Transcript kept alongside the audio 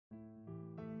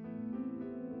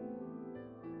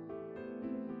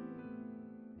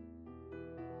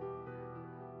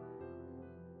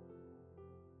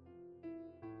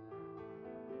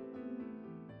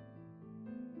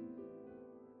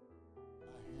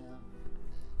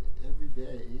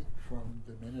day, from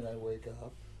the minute I wake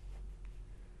up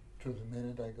to the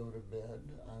minute I go to bed,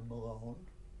 I'm alone.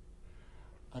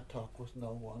 I talk with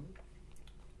no one.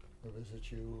 I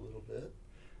visit you a little bit.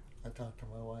 I talk to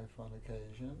my wife on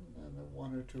occasion and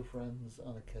one or two friends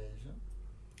on occasion.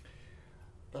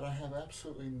 But I have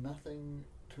absolutely nothing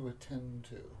to attend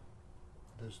to.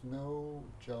 There's no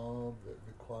job that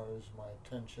requires my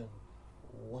attention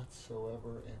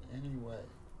whatsoever in any way.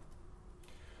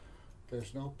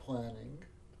 There's no planning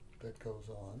that goes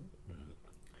on.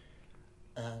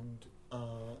 And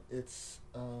it's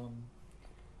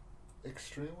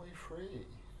extremely free.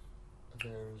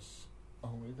 There's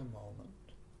only the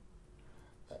moment.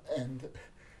 And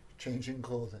changing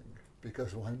clothing,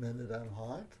 because one minute I'm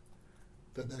hot,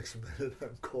 the next minute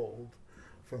I'm cold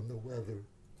from the weather,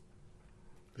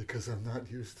 because I'm not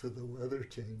used to the weather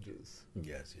changes.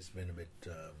 Yes, it's been a bit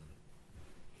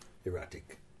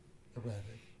erratic.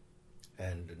 Erratic.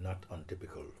 And not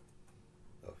untypical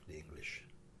of the English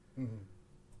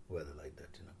weather like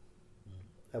that, you know.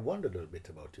 I wondered a little bit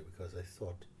about you because I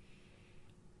thought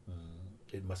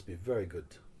it must be very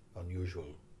good,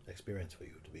 unusual experience for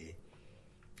you to be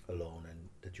alone and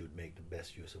that you'd make the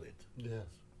best use of it.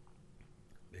 Yes.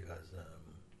 Because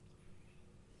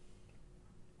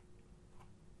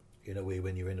in a way,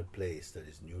 when you're in a place that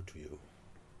is new to you,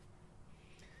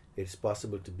 it's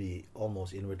possible to be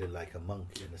almost inwardly like a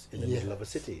monk in the middle of a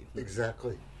city.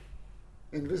 Exactly.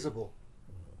 Invisible.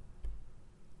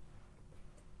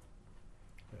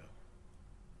 Yeah.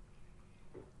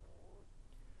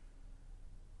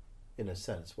 In a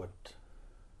sense, what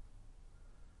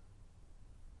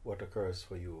occurs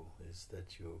for you is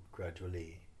that you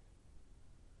gradually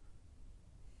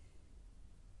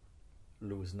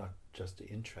lose not just the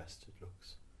interest, it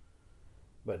looks,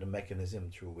 but the mechanism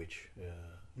through which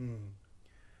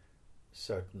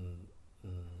certain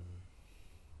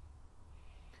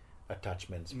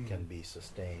attachments can be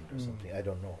sustained or something. I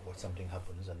don't know what something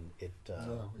happens and it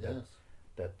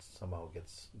that somehow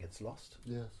gets lost.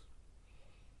 Yes.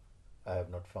 I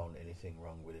have not found anything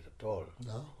wrong with it at all.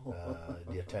 No.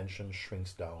 The attention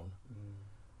shrinks down,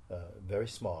 very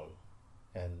small,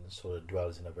 and so it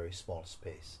dwells in a very small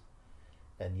space.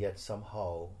 And yet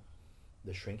somehow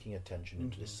the shrinking attention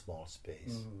into this small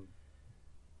space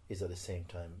is at the same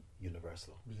time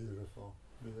universal. Beautiful,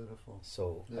 beautiful.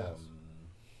 So yes.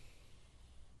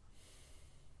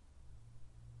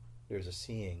 There's a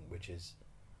seeing which is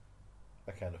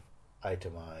a kind of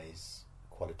itemized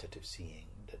qualitative seeing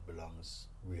that belongs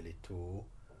really to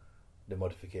the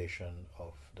modification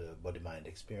of the body-mind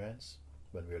experience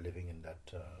when we're living in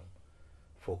that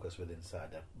focus within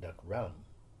inside that realm.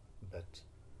 But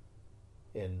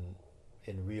in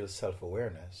real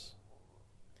self-awareness,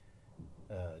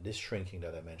 this shrinking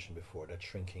that I mentioned before, that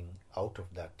shrinking out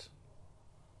of that,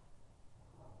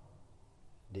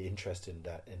 the interest in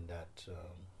that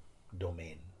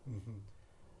domain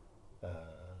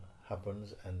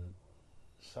happens, and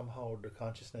somehow the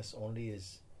consciousness only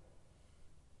is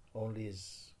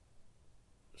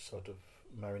sort of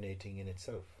marinating in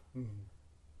itself.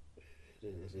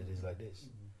 It is like this.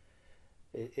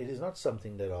 It is not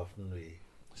something that often we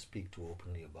speak too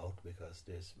openly about because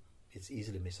it's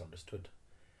easily misunderstood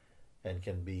and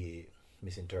can be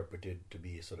misinterpreted to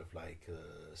be sort of like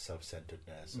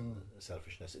self-centeredness and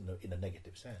selfishness in a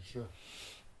negative sense. Sure.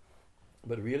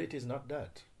 But really it is not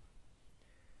that.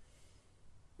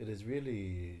 It is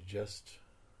really just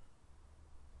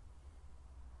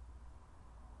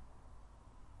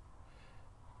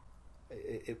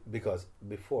because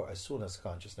as soon as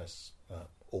consciousness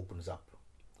opens up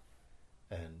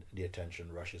and the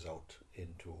attention rushes out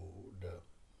into the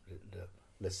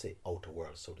let's say outer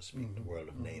world, so to speak, the world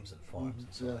of names and forms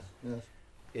and so on. Yes.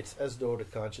 It's as though the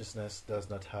consciousness does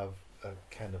not have a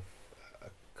kind of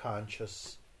a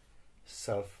conscious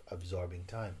self-absorbing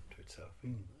time to itself.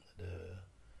 The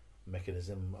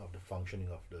mechanism of the functioning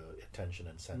of the attention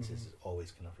and senses is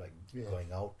always kind of like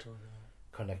going out,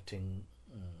 connecting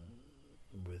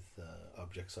with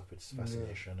objects of its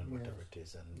fascination and whatever it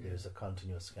is, and there's a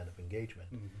continuous kind of engagement.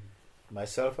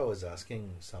 Myself, I was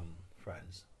asking some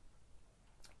friends,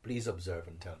 please observe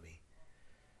and tell me,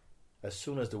 as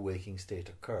soon as the waking state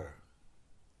occurs,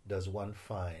 does one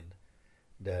find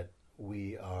that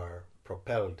we are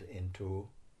propelled into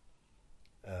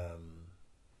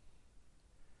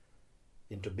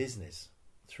business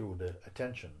through the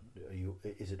attention?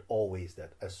 Is it always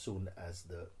that as soon as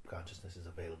the consciousness is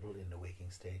available in the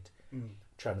waking state,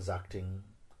 transacting,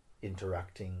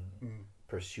 interacting,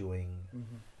 pursuing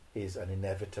is an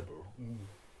inevitable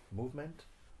movement,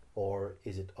 or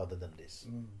is it other than this?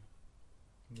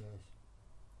 Yes.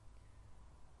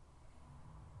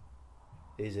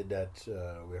 Is it that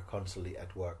we're constantly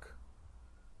at work,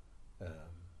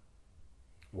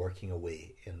 working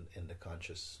away in the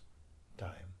conscious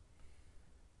time,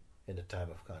 in the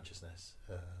time of consciousness?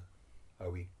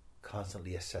 Are we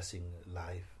constantly assessing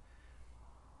life,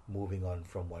 moving on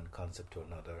from one concept to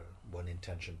another, one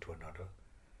intention to another?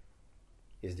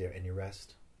 Is there any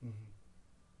rest? Mm-hmm.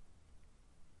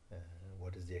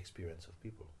 What is the experience of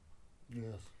people?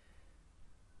 Yes.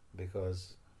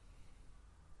 Because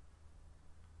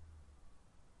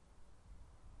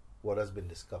what has been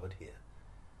discovered here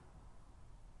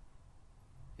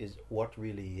is what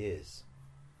really is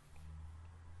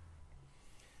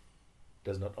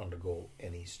does not undergo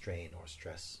any strain or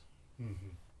stress.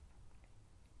 Mm-hmm.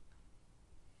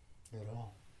 At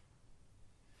all.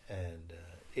 And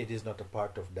it is not a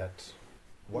part of that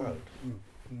world.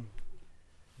 Mm-hmm.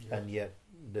 Yes. And yet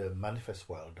the manifest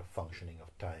world, the functioning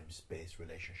of time, space,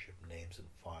 relationship, names and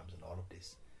forms and all of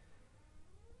this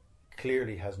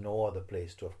clearly has no other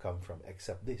place to have come from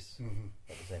except this. Mm-hmm.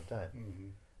 At the same time. Mm-hmm.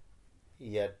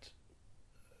 Yet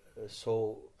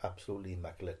so absolutely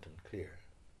immaculate and clear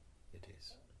it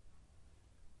is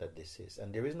that this is.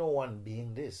 And there is no one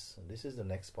being this. And this is the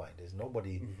next point. There's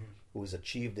nobody Mm-hmm. who has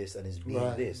achieved this and is being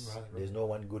Right, this. right. There's no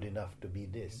one good enough to be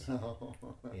this. No.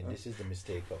 And this is the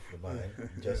mistake of the mind.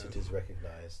 Just it is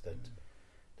recognized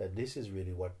that this is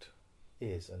really what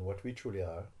is and what we truly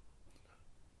are.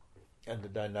 And the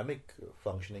dynamic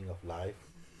functioning of life,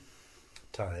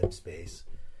 time, space,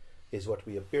 is what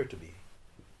we appear to be.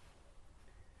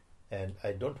 And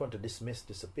I don't want to dismiss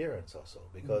this appearance also,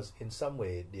 because in some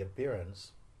way the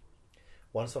appearance,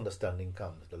 once understanding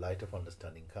comes, the light of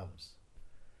understanding comes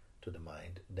to the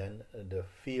mind, then the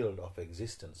field of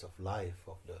existence, of life,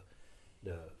 of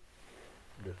the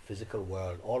physical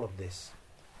world, all of this,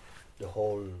 the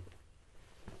whole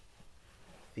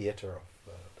theater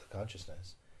of the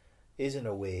consciousness, is in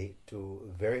a way to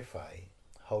verify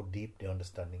how deep the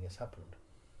understanding has happened.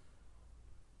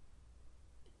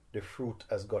 The fruit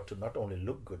has got to not only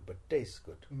look good but taste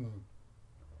good. Mm.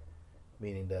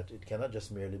 Meaning that it cannot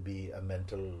just merely be a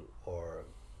mental or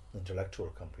intellectual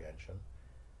comprehension,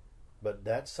 but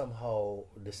that somehow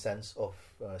the sense of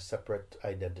separate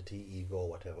identity, ego,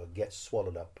 whatever, gets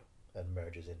swallowed up and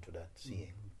merges into that seeing.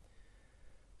 Mm-hmm.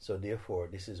 So therefore,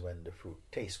 this is when the fruit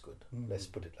tastes good. Mm-hmm. Let's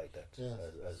put it like that, Yes,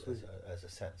 as a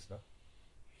sense, no?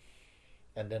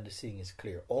 And then the seeing is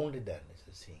clear. Only then is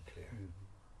the seeing clear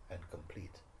and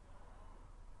complete.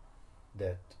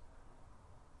 That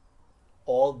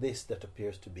all this that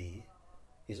appears to be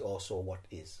is also what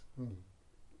is. Mm-hmm.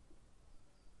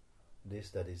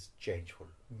 This that is changeful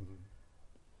Mm-hmm.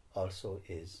 also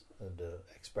is the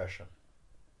expression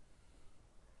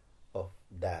of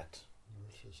that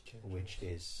which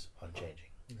is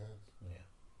unchanging. Yes. Yeah.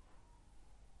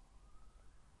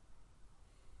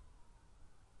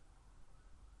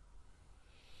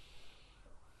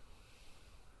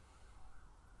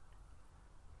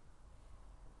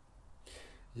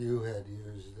 You had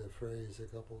used the phrase a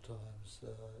couple times.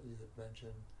 You had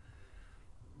mentioned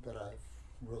that I've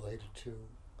related to,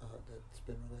 that's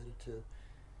been related to.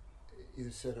 You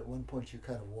said at one point you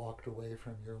kind of walked away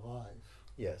from your life.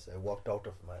 Yes, I walked out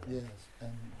of my life. Yes,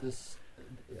 and this,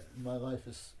 my life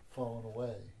has fallen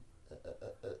away. I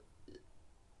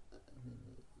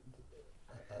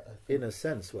In a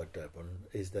sense, what happened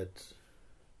is that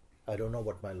I don't know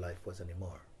what my life was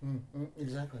anymore.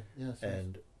 Exactly, yes.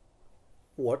 And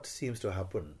what seems to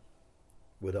happen,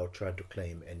 without trying to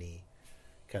claim any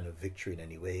kind of victory in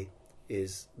any way,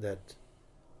 is that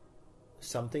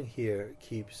something here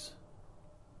keeps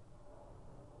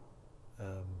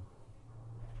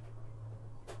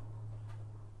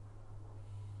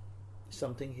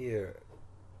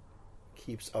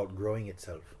outgrowing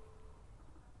itself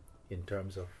in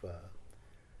terms of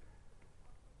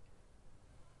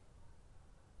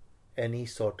any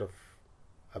sort of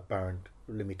apparent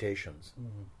limitations.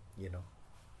 Mm-hmm. You know,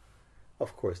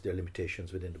 of course there are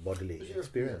limitations within the bodily Sure,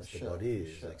 experience. yeah, The sure,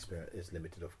 body sure. is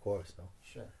limited, of course, no.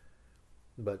 Sure.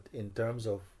 But in terms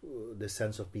of the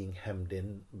sense of being hemmed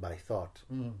in by thought,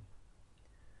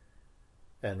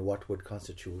 and what would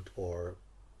constitute or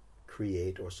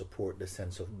create or support the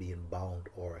sense of being bound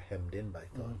or hemmed in by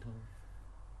thought,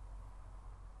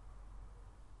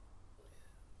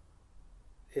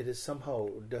 it is somehow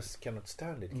just cannot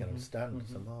stand. It cannot stand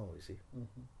somehow, you see.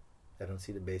 I don't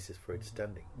see the basis for it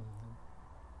standing.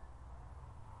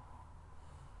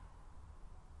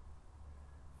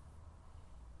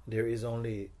 There is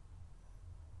only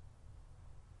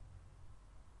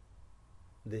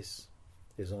this.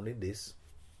 There's only this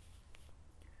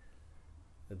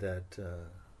that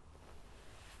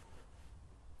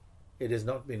it has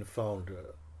not been found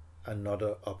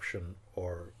another option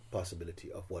or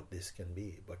possibility of what this can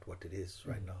be, but what it is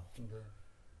right now. Okay.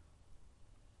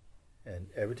 And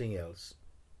everything else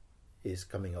is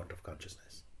coming out of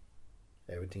consciousness.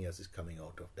 Everything else is coming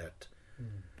out of that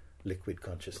liquid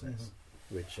consciousness,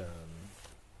 which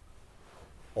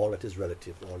all it is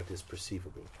relative, all it is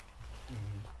perceivable.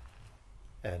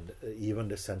 And even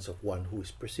the sense of one who is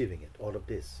perceiving it, all of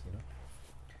this,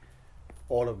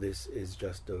 all of this is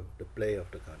just the play of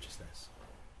the consciousness.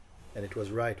 And it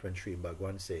was right when Sri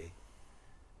Bhagwan say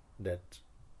that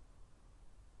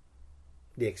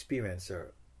the experiencer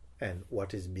and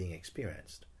what is being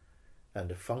experienced and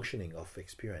the functioning of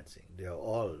experiencing, they are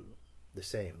all the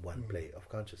same one play of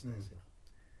consciousness.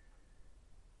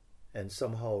 And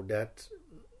somehow that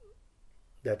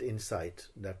insight,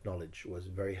 that knowledge was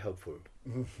very helpful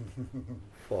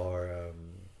for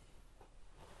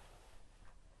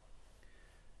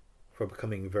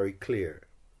becoming very clear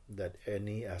that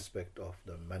any aspect of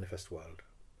the manifest world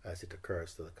as it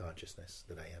occurs to the consciousness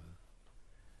that I am,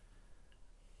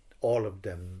 all of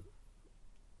them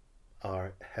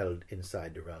are held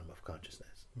inside the realm of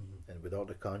consciousness. And without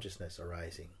the consciousness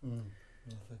arising,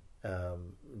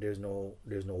 there's no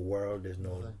world,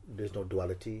 there's no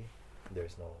duality,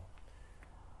 there's no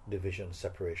division,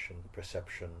 separation,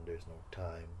 perception, there's no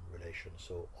time, relation.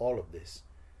 So all of this,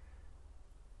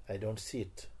 I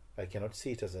cannot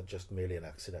see it as just merely an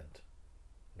accident.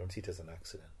 I don't see it as an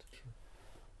accident. Sure.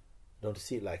 Don't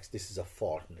see it like this is a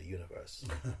fault in the universe.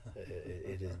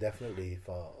 It is definitely,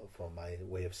 for my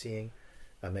way of seeing,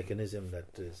 a mechanism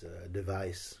that is a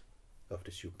device of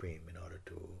the Supreme in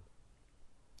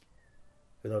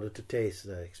order to taste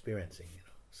the experiencing,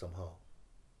 somehow.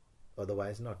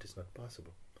 Otherwise it's not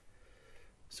possible.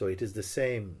 So it is the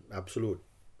same absolute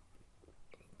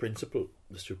principle,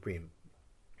 the Supreme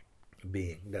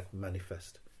Being, that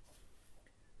manifests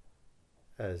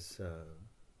as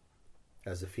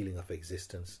a feeling of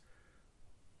existence,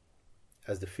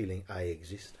 as the feeling I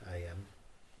exist, I am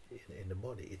in the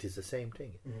body. It is the same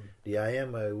thing. The I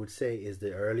am, I would say, is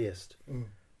the earliest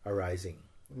arising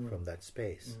from that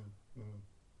space.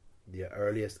 The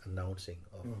earliest announcing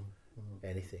of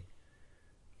anything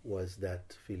was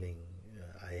that feeling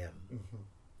I am,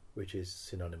 which is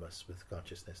synonymous with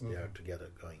consciousness. They are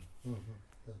together going.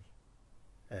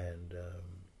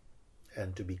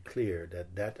 And to be clear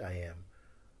that I am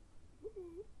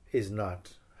is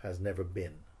not, has never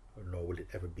been, nor will it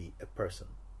ever be a person.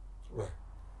 Right.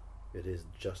 It is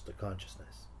just a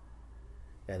consciousness.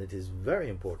 And it is very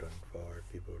important for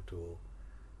people to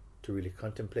really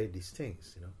contemplate these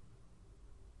things,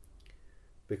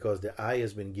 because the I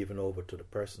has been given over to the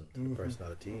person, to the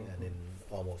personality, and in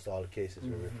almost all cases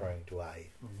we're referring to I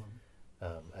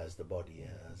as the body,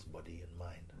 as body and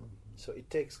mind. So it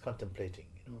takes contemplating,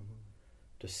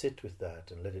 to sit with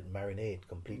that and let it marinate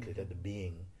completely, let the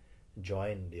being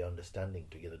join the understanding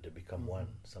together to become one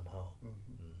somehow.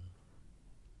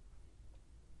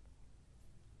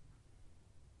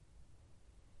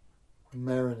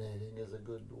 Marinating is a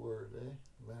good word, eh?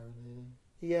 Marinating.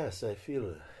 Yes, I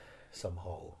feel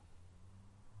somehow.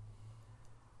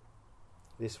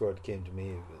 This word came to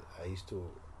me. I used to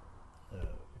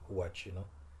watch,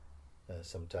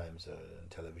 sometimes on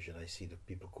television I see the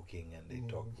people cooking and they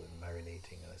talk about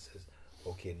marinating, and I says,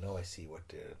 okay, now I see what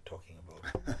they're talking about.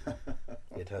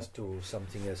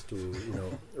 Something has to,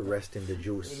 rest in the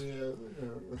juice.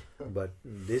 But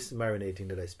this marinating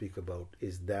that I speak about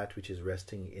is that which is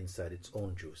resting inside its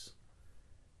own juice,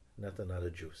 not another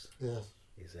juice. Yes.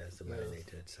 It has to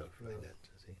marinate in itself like that,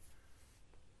 see?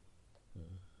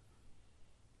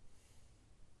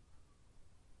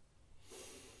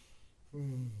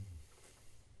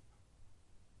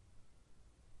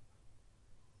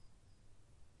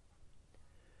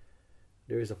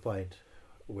 There is a point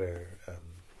where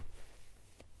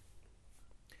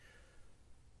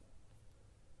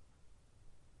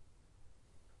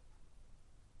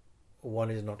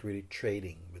one is not really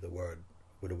trading with the world,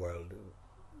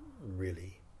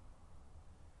 really.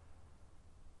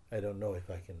 I don't know if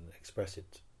I can express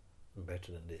it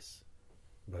better than this,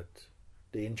 but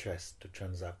the interest to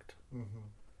transact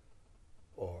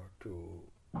or to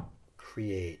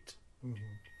create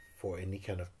for any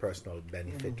kind of personal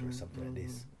benefit or something like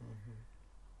this.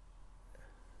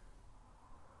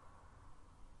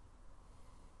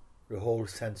 The whole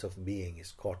sense of being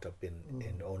is caught up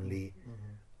in only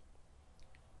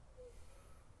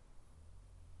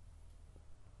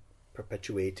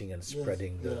perpetuating and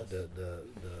spreading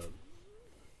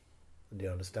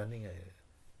the understanding.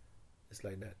 It's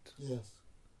like that. Yes.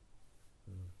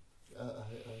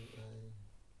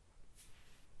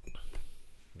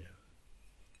 Yeah.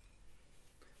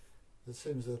 It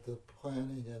seems that the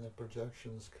planning and the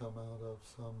projections come out of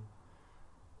some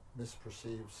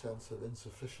misperceived sense of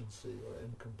insufficiency or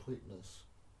incompleteness.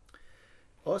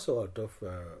 Also out of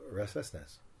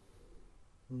restlessness.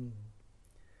 Mm.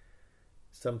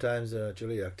 Sometimes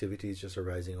actually activity is just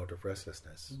arising out of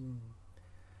restlessness.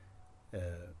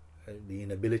 The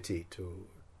inability to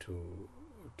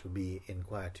be in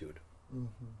quietude.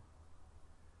 Mm-hmm.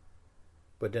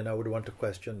 But then I would want to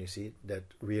question, you see, that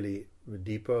really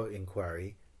deeper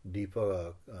inquiry,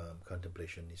 deeper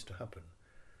contemplation needs to happen.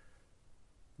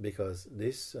 Because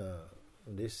this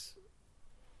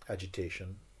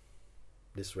agitation,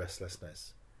 this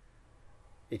restlessness,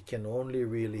 it can only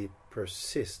really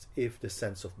persist if the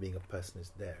sense of being a person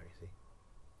is there, you see.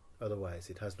 Otherwise,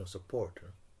 it has no support.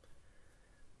 Huh?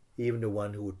 Even the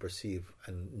one who would perceive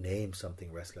and name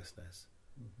something restlessness,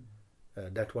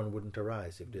 that one wouldn't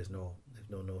arise if there's no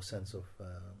sense of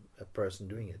a person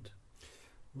doing it.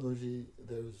 Mooji,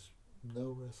 there's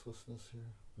no restlessness here.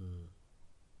 Mm.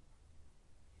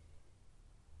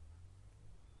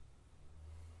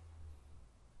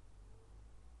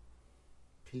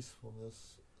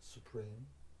 Peacefulness supreme.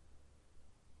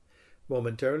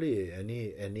 Momentarily,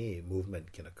 any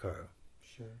movement can occur,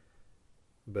 Sure.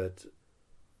 but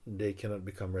they cannot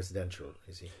become residential,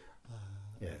 you see.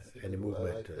 Yeah, any movement.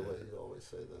 I like the way you always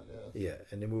say that. Yeah,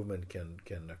 any movement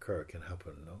can occur, can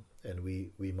happen, no? And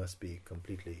we must be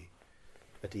completely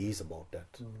at ease about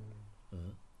that.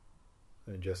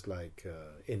 And just like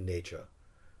in nature,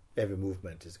 every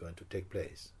movement is going to take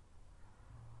place.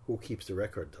 Who keeps the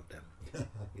record of them?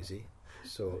 You see.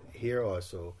 So here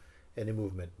also, any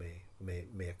movement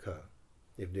may occur.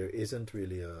 If there isn't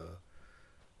really a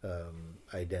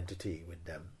identity with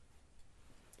them,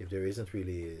 if there isn't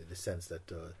really the sense that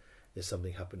there's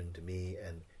something happening to me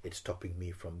and it's stopping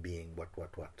me from being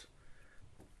what,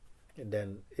 and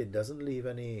then it doesn't leave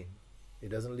any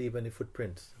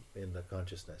footprint in the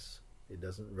consciousness. It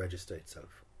doesn't register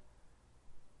itself.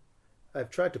 I've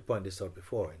tried to point this out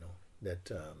before,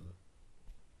 that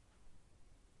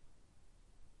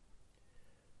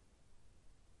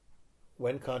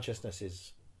when consciousness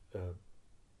is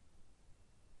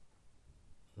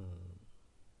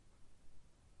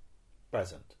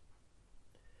present,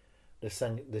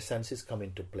 the senses come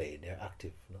into play. They're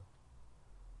active,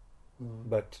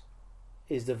 But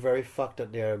is the very fact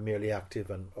that they are merely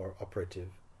active or operative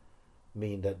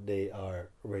mean that they are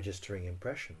registering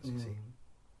impressions? You see,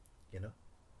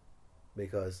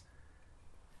 because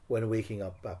when waking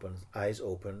up happens, eyes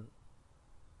open,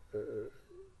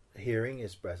 hearing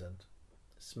is present,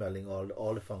 smelling,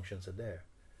 all the functions are there.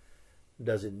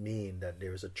 Does it mean that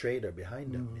there is a trader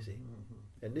behind them, you see?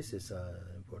 And this is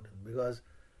important, because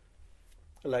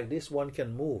like this, one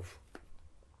can move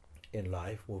in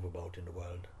life, move about in the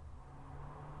world.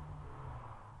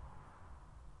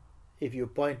 If you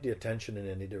point the attention in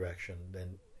any direction,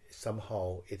 then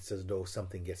somehow it's as though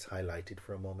something gets highlighted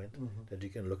for a moment, that you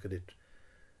can look at it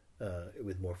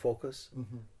with more focus.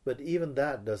 But even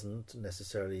that doesn't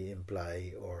necessarily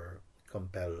imply or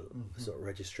compel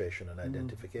registration and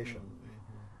identification.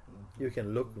 You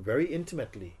can look very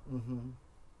intimately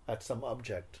at some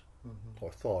object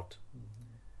or thought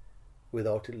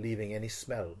without it leaving any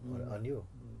smell on you.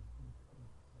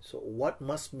 So what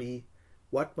must be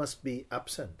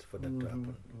absent for that to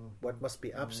happen? What must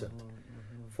be absent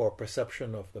for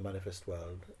perception of the manifest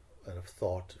world and of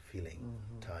thought, feeling,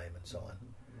 time, and so on?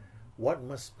 What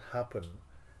must happen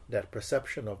that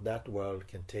perception of that world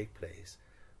can take place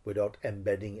without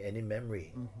embedding any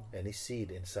memory, any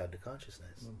seed inside the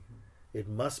consciousness? It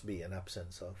must be an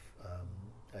absence of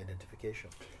identification.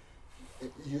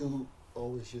 You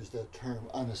always use that term,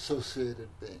 unassociated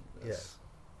beingness. Yes.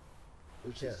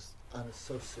 Which is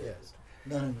unassociated, Yes.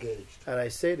 non-engaged. And I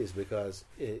say this because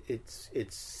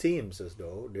it seems as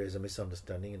though there is a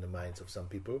misunderstanding in the minds of some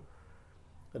people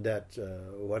that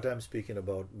what I'm speaking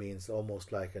about means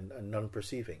almost like a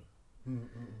non-perceiving.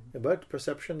 But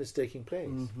perception is taking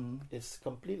place. It's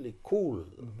completely cool.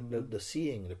 The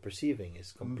seeing, the perceiving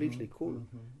is completely cool.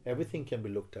 Everything can be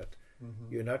looked at.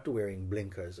 You're not wearing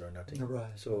blinkers or nothing.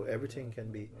 Right. So everything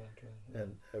can be Right.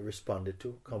 responded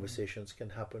to. Conversations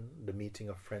can happen. The meeting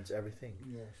of friends, everything.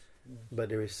 Yes. But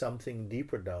there is something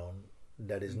deeper down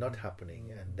that is not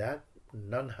happening, and that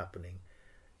non-happening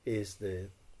is the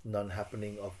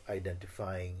non-happening of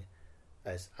identifying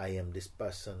as I am this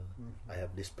person, I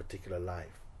have this particular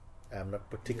life. I am not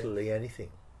particularly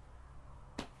anything.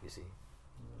 You see,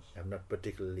 I'm not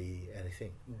particularly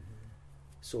anything.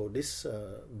 So this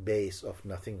base of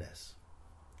nothingness,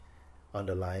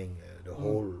 underlying the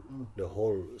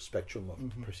whole spectrum of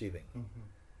perceiving,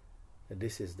 and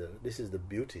this is the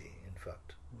beauty, in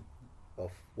fact,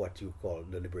 of what you call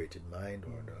the liberated mind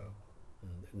or the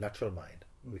natural mind.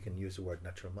 We can use the word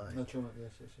natural mind. Natural mind,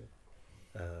 yes.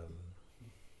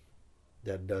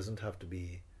 That doesn't have to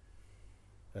be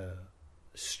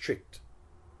strict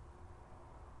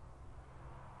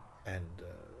and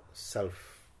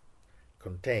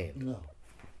self-contained.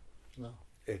 No.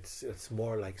 It's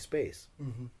more like space,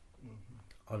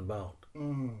 unbound.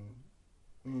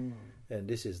 And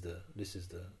this is the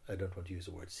I don't want to use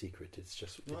the word secret. It's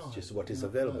just what is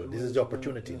available. This is the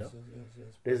opportunity, yes.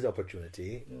 This is the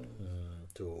opportunity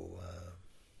to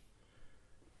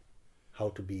how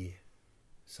to be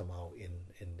somehow in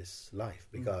this life,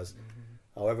 because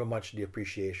however much the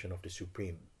appreciation of the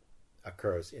Supreme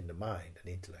occurs in the mind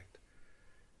and intellect,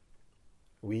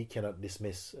 we cannot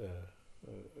dismiss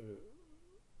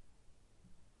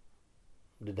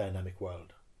the dynamic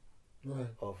world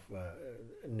of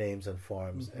names and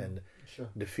forms and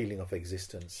the feeling of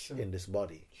existence in this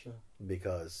body,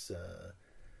 because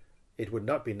it would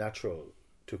not be natural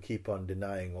to keep on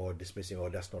denying or dismissing, oh,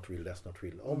 that's not real.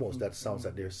 Almost that sounds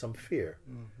like there's some fear.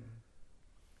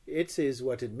 It is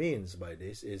what it means by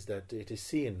this is that it is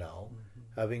seen now,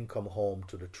 having come home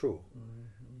to the true,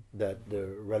 that the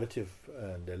relative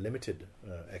and the limited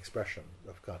expression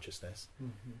of consciousness,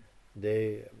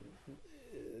 they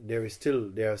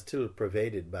are still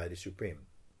pervaded by the Supreme.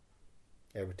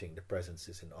 Everything, the presence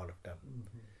is in all of them.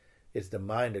 It's the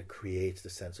mind that creates the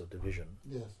sense of division.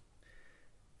 Yes.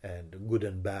 And good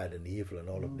and bad and evil and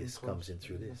all of this comes in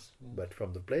through this. Yes. But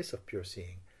from the place of pure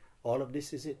seeing, all of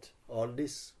this is it. All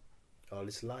this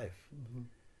life.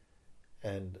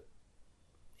 And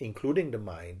including the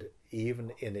mind,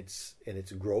 even in its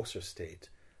grosser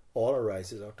state, all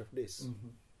arises out of this.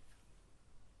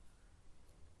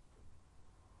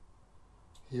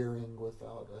 Hearing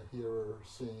without a hearer,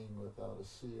 seeing without a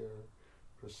seer,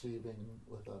 perceiving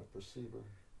without a perceiver.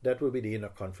 That will be the inner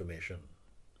confirmation.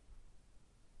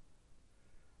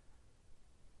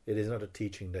 It is not a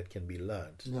teaching that can be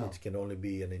learned. No. It can only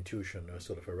be an intuition or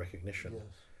sort of a recognition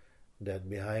that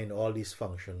behind all these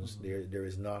functions there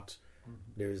is not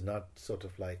sort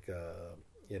of like a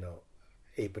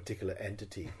particular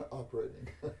entity operating.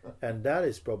 And that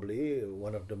is probably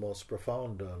one of the most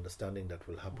profound understanding that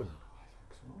will happen.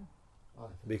 I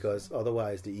think Because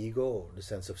otherwise the ego, the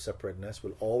sense of separateness,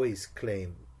 will always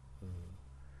claim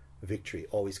victory,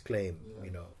 always claim,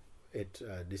 it.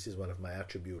 This is one of my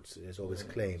attributes. Is always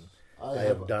claim. I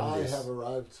have done this. I have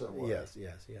arrived somewhere. Yes.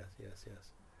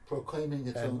 Proclaiming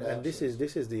its own And this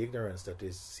absence. is the ignorance that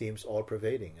seems all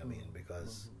pervading. I mean,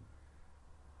 because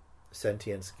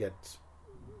sentience gets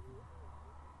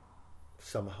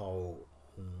somehow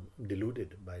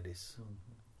deluded by this.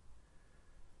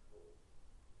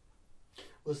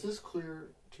 Was this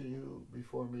clear to you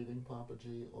before meeting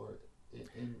Papaji, or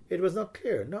in? It was not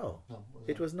clear. No, No,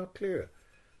 it was not clear.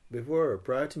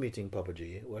 Prior to meeting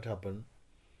Papaji, what happened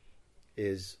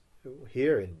is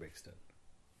here in Brixton.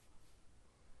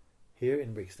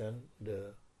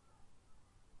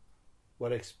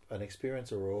 An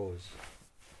experience arose.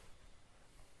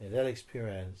 In that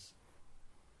experience,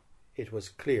 it was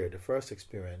clear. The first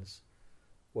experience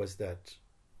was that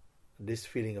this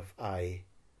feeling of I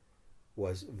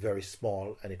was very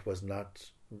small, and it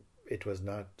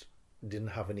didn't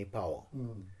have any power.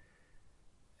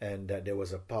 And that there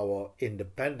was a power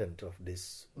independent of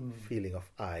this feeling of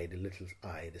I, the little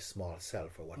I, the small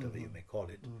self, or whatever you may call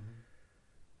it,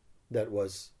 that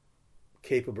was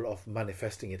capable of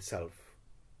manifesting itself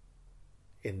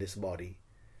in this body,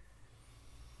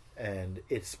 and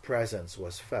its presence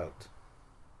was felt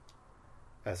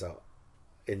as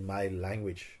in my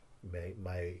language,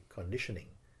 my conditioning,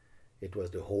 it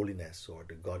was the holiness or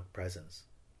the God presence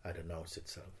had announced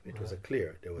itself. It was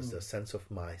there was a sense of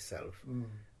myself,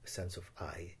 a sense of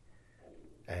I,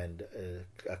 and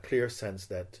a clear sense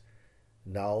that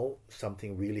now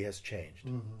something really has changed.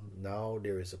 Now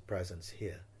there is a presence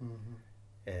here.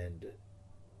 And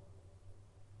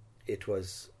it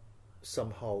was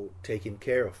somehow taking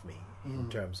care of me in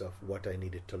terms of what I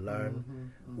needed to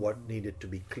learn, what needed to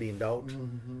be cleaned out,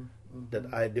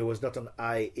 that there was not an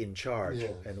I in charge.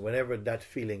 Yes. And whenever that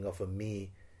feeling of a me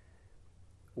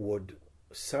would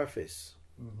surface,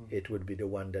 it would be the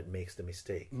one that makes the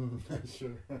mistake.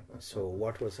 Sure. So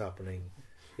what was happening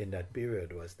in that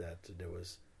period was that there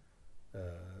was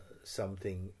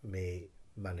something may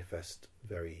manifest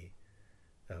very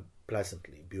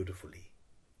pleasantly, beautifully,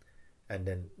 and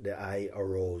then the I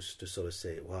arose to sort of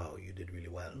say, wow, you did really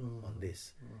well on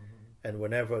this. And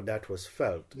whenever that was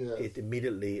felt, it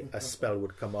immediately, a smell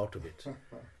would come out of it.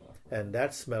 And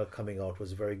that smell coming out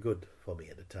was very good for me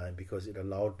at the time, because it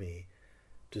allowed me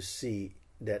to see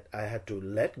that I had to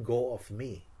let go of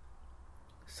me.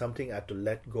 Something I had to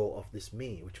let go of this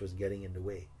me, which was getting in the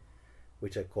way,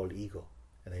 which I called ego.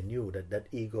 And I knew that that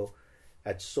ego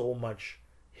had so much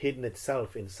hidden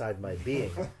itself inside my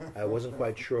being. I wasn't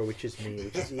quite sure which is me,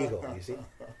 which is ego, you see.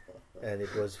 And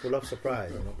it was full of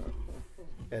surprise, you know.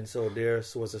 And so there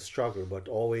was a struggle, but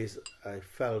always I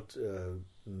felt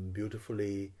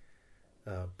beautifully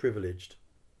privileged.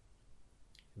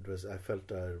 I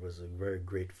felt it was a very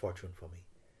great fortune for me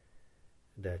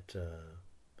that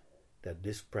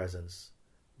this presence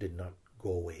did not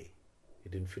go away.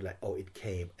 It didn't feel like, oh, it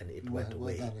came and it went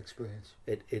away. That experience.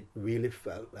 It really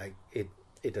felt like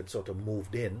it had sort of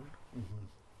moved in,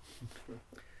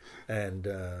 and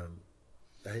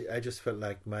I just felt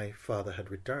like my father had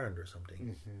returned or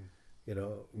something. You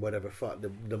know, whatever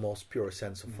the most pure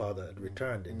sense of father had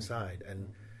returned inside and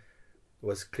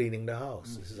was cleaning the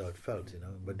house. This is how it felt, you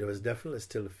know. But there was definitely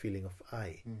still a feeling of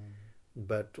I.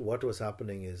 But what was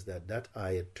happening is that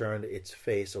I had turned its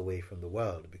face away from the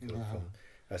world, because from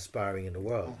aspiring in the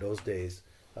world. Those days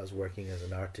I was working as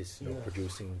an artist, you know,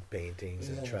 producing paintings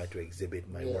and trying to exhibit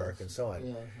my work and so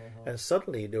on. And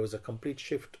suddenly there was a complete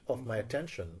shift of my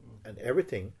attention, and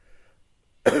everything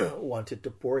wanted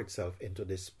to pour itself into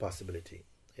this possibility,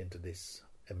 into this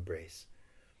embrace.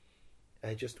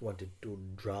 I just wanted to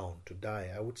drown, to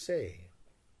die. I would say,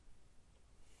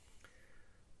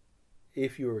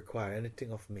 if you require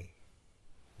anything of me,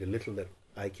 the little that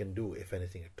I can do, if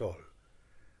anything at all,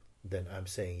 then I'm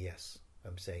saying yes.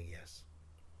 I'm saying yes.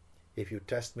 If you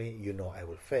test me, you know I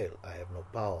will fail. I have no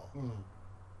power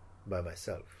by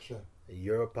myself. Sure.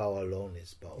 Your power alone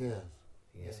is power. Yes.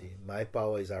 You see, my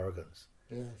power is arrogance.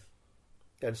 Yes.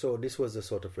 And so this was the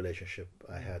sort of relationship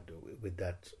I had with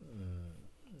that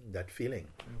feeling.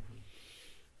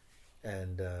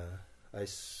 And I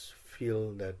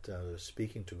feel that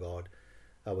speaking to God,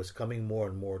 I was coming more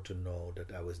and more to know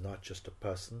that I was not just a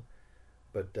person,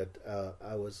 but that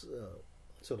I was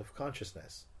sort of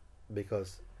consciousness,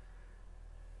 because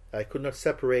I could not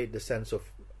separate the sense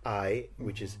of I,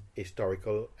 which is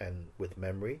historical and with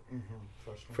memory,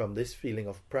 from this feeling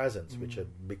of presence, which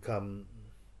had become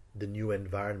the new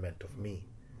environment of me.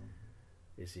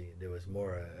 You see, there was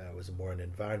more. I was more an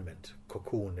environment,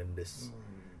 cocoon, in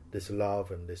this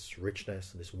love and this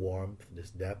richness, and this warmth,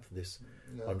 this depth, this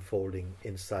unfolding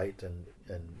insight and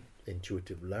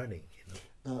intuitive learning. You know.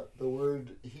 Now, the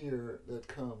word here that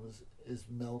comes is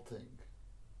melting.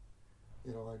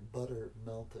 You know, like butter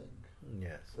melting.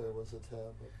 Yes. There was a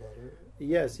tab of butter.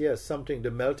 Yes. Something.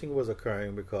 The melting was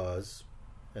occurring because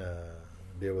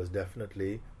there was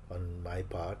definitely, on my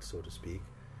part, so to speak,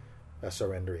 a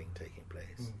surrendering taking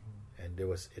place, and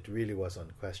it really was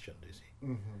unquestioned. You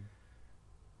see.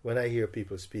 When I hear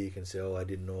people speak and say, "Oh, I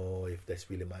didn't know if that's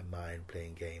really my mind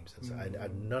playing games," and so I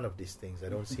none of these things. I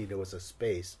don't see there was a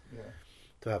space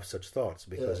to have such thoughts,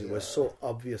 because it was so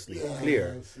obviously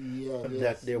clear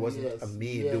that there wasn't a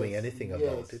me doing anything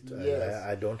about it.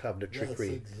 I don't have the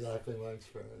trickery. That's exactly my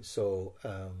experience. So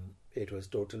it was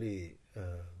totally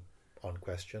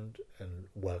unquestioned and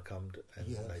welcomed,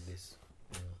 and like this.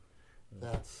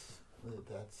 That's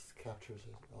captures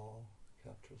it all.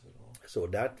 So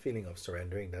that feeling of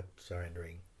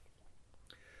surrendering,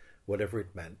 whatever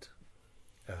it meant,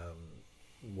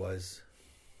 was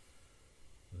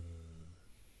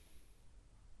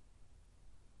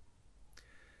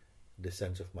the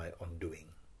sense of my undoing.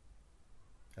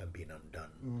 I'm being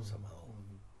undone somehow.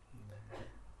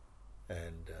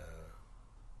 And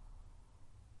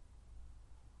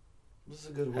this is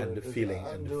a good word. And the feeling.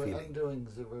 Undoing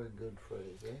is a very good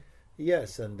phrase, eh?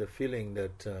 Yes, and the feeling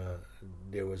that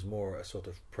there was more a sort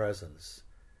of presence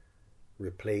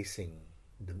replacing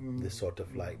the sort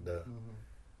of like the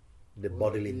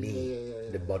bodily me.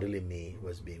 The bodily me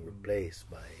was being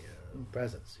replaced by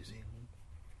presence, you see.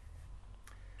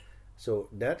 So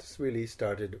that's really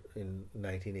started in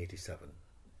 1987,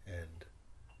 and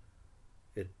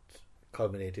it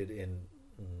culminated in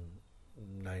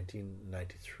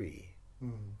 1993.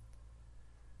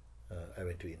 I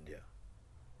went to India.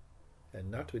 And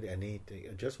not with anything.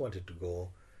 I just wanted to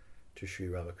go to Sri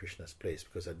Ramakrishna's place,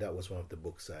 because that was one of the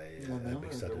books I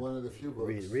started one of the few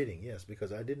books. reading. Yes,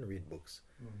 because I didn't read books.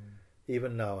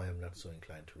 Even now, I am not so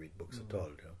inclined to read books at all.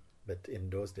 You know? But in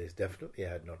those days, definitely,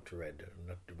 I had not read.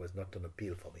 It was not an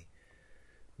appeal for me.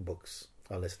 Books,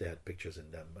 unless they had pictures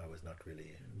in them, I was not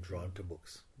really drawn to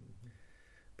books.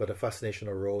 But a fascination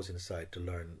arose inside to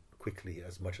learn quickly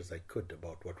as much as I could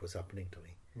about what was happening to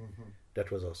me. That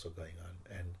was also going on,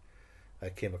 and I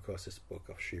came across this book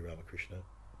of Sri Ramakrishna,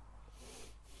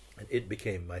 and it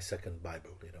became my second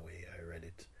Bible in a way. I read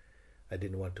it. I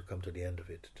didn't want to come to the end of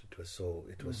it. It was so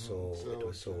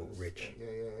rich. Yeah.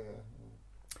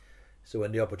 So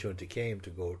when the opportunity came to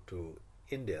go to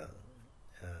India,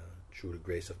 through the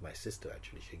grace of my sister,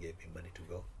 actually, she gave me money to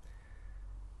go,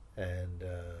 and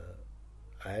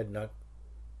I had not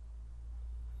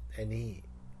any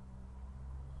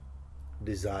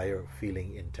desire,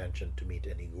 feeling, intention to meet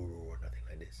any guru or nothing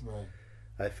like this. Right.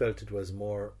 I felt it was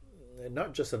more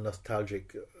not just a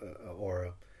nostalgic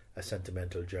or a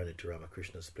sentimental journey to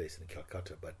Ramakrishna's place in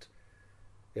Calcutta, but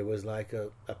it was like a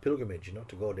pilgrimage, you know,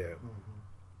 to go there. Mm-hmm.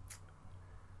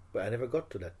 But I never got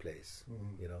to that place.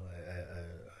 Mm-hmm. You know,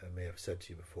 I may have said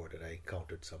to you before that I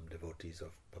encountered some devotees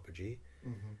of Papaji,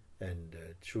 Mm-hmm. and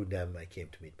through them I came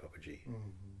to meet Papaji.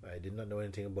 Mm-hmm. I did not know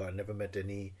anything about. I never met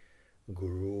any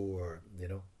guru or, you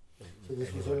know. So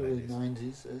this was anyone early like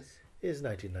this. 90s, is? It's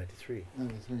 1993.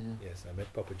 93, yeah. Yes, I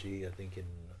met Papaji, I think, in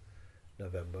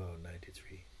November of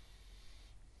 93.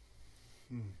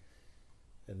 Mm.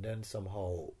 And then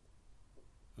somehow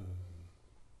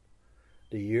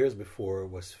the years before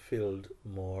was filled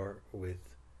more with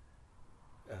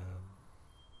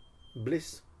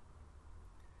bliss,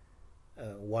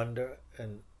 wonder,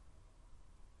 and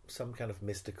some kind of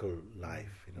mystical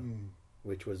life, you know,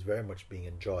 which was very much being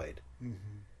enjoyed.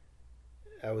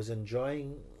 Mm-hmm. I was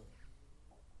enjoying,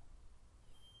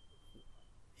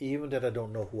 even that I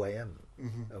don't know who I am.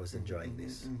 Mm-hmm. I was enjoying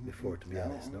this before, to be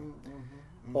honest. No,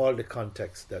 Mm-hmm. all the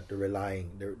context that the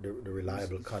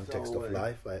reliable It's context so of way.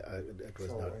 life, it was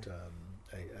So not.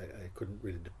 I couldn't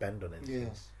really depend on anything.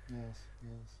 Yes.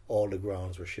 All the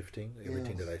grounds were shifting.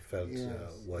 Everything Yes, that I felt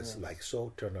was yes. like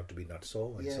so turned out to be not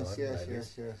so, and so on. like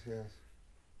this. Yes.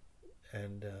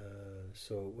 And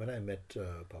so when I met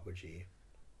Papaji,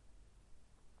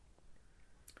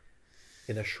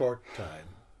 in a short time,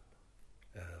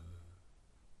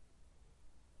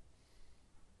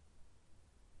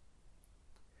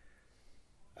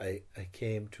 I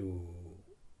came to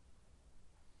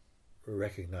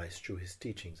recognize through his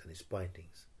teachings and his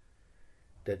pointings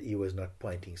that he was not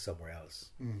pointing somewhere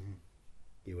else. Mm-hmm.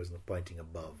 He was not pointing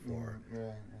above, or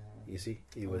Right. you see,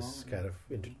 he was kind of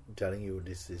telling you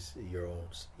this is your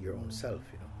own self,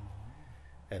 you know.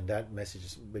 And that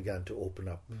message began to open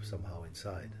up somehow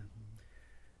inside,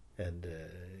 and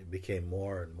it became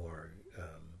more and more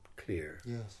clear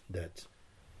Yes. that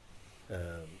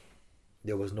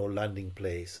there was no landing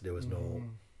place. There was no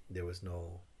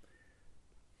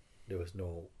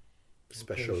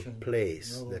special Location.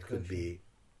 place No that could location. be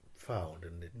found,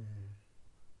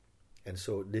 and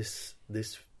so this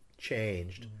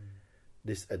changed,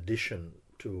 this addition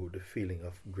to the feeling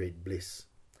of great bliss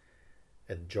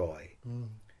and joy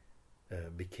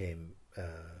became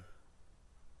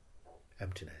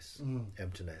emptiness.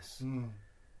 Emptiness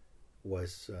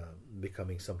was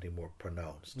becoming something more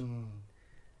pronounced.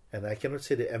 And I cannot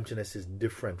say the emptiness is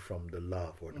different from the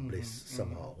love or the bliss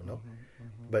somehow, you know.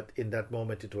 But in that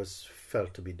moment, it was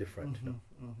felt to be different. You know,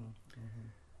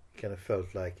 kind of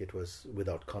felt like it was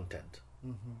without content.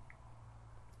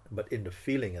 But in the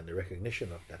feeling and the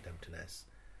recognition of that emptiness,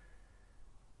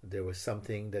 there was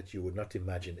something that you would not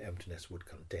imagine emptiness would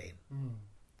contain.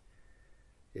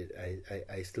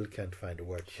 I still can't find a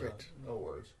word for it. No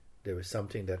words. There was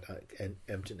something that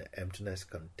emptiness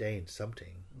contained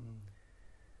something.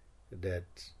 That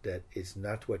is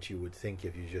not what you would think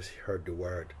if you just heard the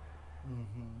word.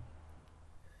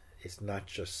 It's not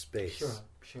just space.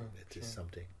 Sure. It is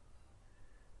something.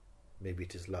 Maybe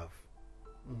it is love.